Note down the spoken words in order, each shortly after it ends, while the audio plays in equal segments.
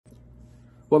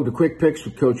Welcome to Quick Picks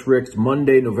with Coach Rick. It's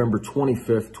Monday, November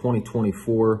 25th,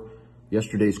 2024.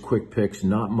 Yesterday's Quick Picks,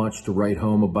 not much to write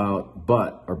home about,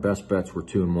 but our best bets were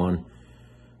 2-1.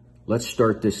 Let's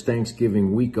start this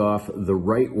Thanksgiving week off the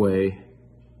right way.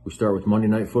 We start with Monday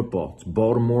Night Football. It's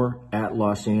Baltimore at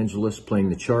Los Angeles playing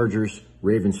the Chargers.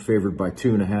 Ravens favored by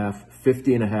 2.5.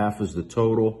 50.5 is the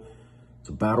total. It's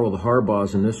a battle of the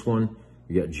Harbaughs in this one.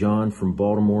 We got John from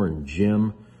Baltimore and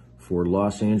Jim for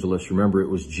Los Angeles. Remember, it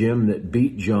was Jim that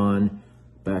beat John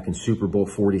back in Super Bowl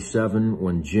 47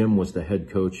 when Jim was the head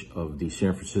coach of the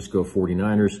San Francisco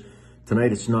 49ers.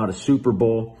 Tonight, it's not a Super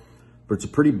Bowl, but it's a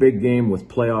pretty big game with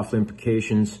playoff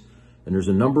implications. And there's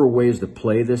a number of ways to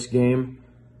play this game,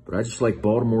 but I just like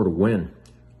Baltimore to win.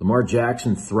 Lamar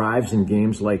Jackson thrives in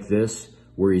games like this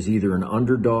where he's either an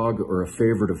underdog or a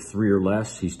favorite of 3 or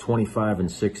less. He's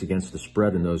 25-6 against the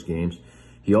spread in those games.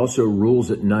 He also rules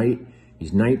at night.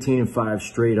 He's 19-5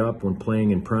 straight up when playing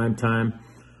in prime time.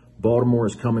 Baltimore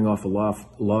is coming off a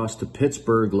loss to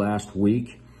Pittsburgh last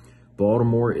week.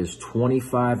 Baltimore is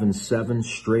 25-7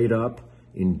 straight up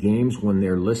in games when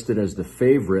they're listed as the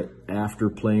favorite after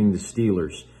playing the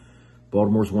Steelers.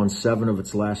 Baltimore's won 7 of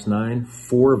its last 9,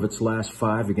 4 of its last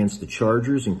 5 against the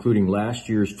Chargers, including last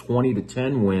year's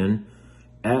 20-10 win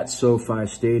at SoFi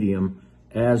Stadium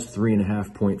as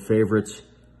 3.5-point favorites.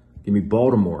 Give me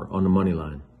Baltimore on the money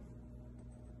line.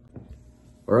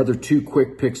 Our other 2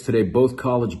 quick picks today, both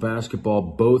college basketball,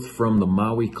 both from the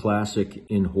Maui Classic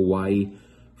in Hawaii.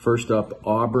 First up,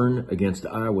 Auburn against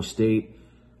Iowa State.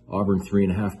 Auburn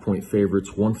 3.5-point favorites,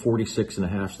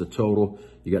 146.5 is the total.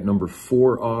 You got number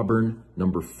 4 Auburn,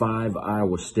 number 5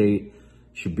 Iowa State.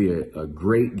 Should be a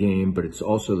great game, but it's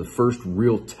also the first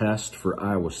real test for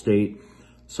Iowa State.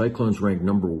 Cyclones ranked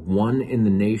number 1 in the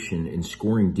nation in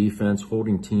scoring defense,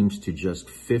 holding teams to just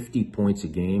 50 points a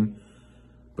game.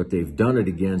 But they've done it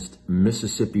against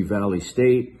Mississippi Valley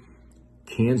State,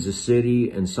 Kansas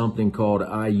City, and something called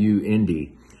IU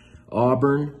Indy.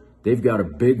 Auburn, they've got a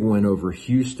big win over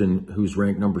Houston, who's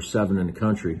ranked number 7 in the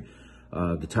country.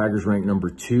 The Tigers ranked number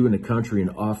 2 in the country in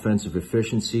offensive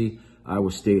efficiency.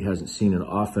 Iowa State hasn't seen an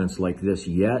offense like this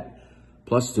yet.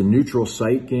 Plus, it's a neutral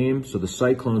site game, so the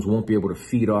Cyclones won't be able to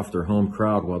feed off their home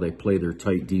crowd while they play their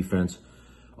tight defense.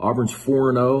 Auburn's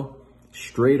 4-0,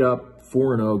 straight up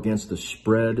 4-0 against the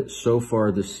spread so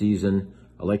far this season.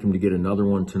 I like them to get another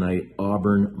one tonight.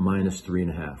 Auburn minus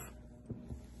 3.5.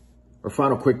 Our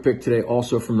final quick pick today,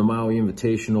 also from the Maui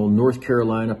Invitational. North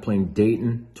Carolina playing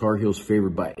Dayton. Tar Heels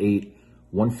favored by 8.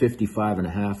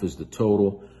 155.5 is the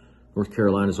total. North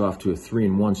Carolina's off to a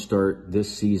 3-1 start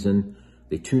this season.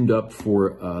 They tuned up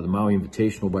for the Maui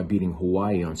Invitational by beating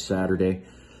Hawaii on Saturday.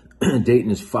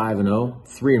 Dayton is 5-0,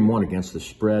 3-1 against the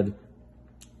spread.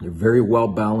 They're very well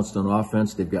balanced on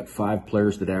offense. They've got 5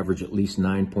 players that average at least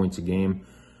 9 points a game.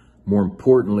 More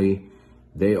importantly,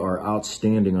 they are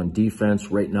outstanding on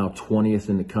defense. Right now, 20th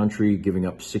in the country, giving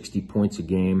up 60 points a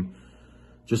game.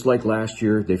 Just like last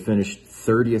year, they finished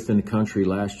 30th in the country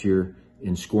last year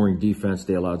in scoring defense.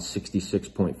 They allowed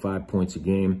 66.5 points a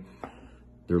game.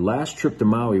 Their last trip to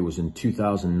Maui was in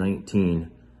 2019.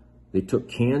 They took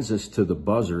Kansas to the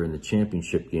buzzer in the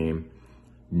championship game.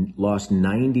 Lost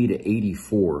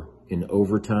 90-84 in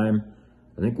overtime.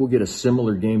 I think we'll get a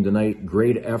similar game tonight.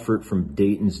 Great effort from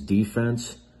Dayton's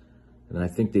defense. And I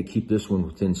think they keep this one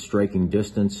within striking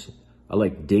distance. I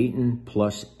like Dayton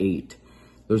plus 8.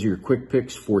 Those are your quick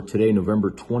picks for today,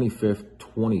 November 25th,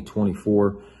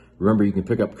 2024. Remember, you can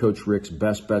pick up Coach Rick's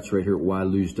best bets right here at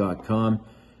whylose.com.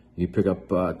 You can pick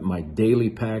up my daily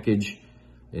package.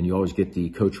 And you always get the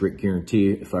Coach Rick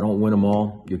guarantee. If I don't win them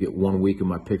all, you'll get 1 week of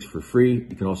my picks for free.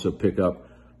 You can also pick up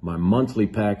my monthly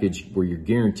package where you're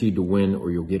guaranteed to win,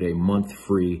 or you'll get a month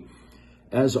free.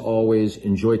 As always,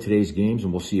 enjoy today's games,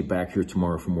 and we'll see you back here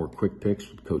tomorrow for more Quick Picks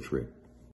with Coach Rick.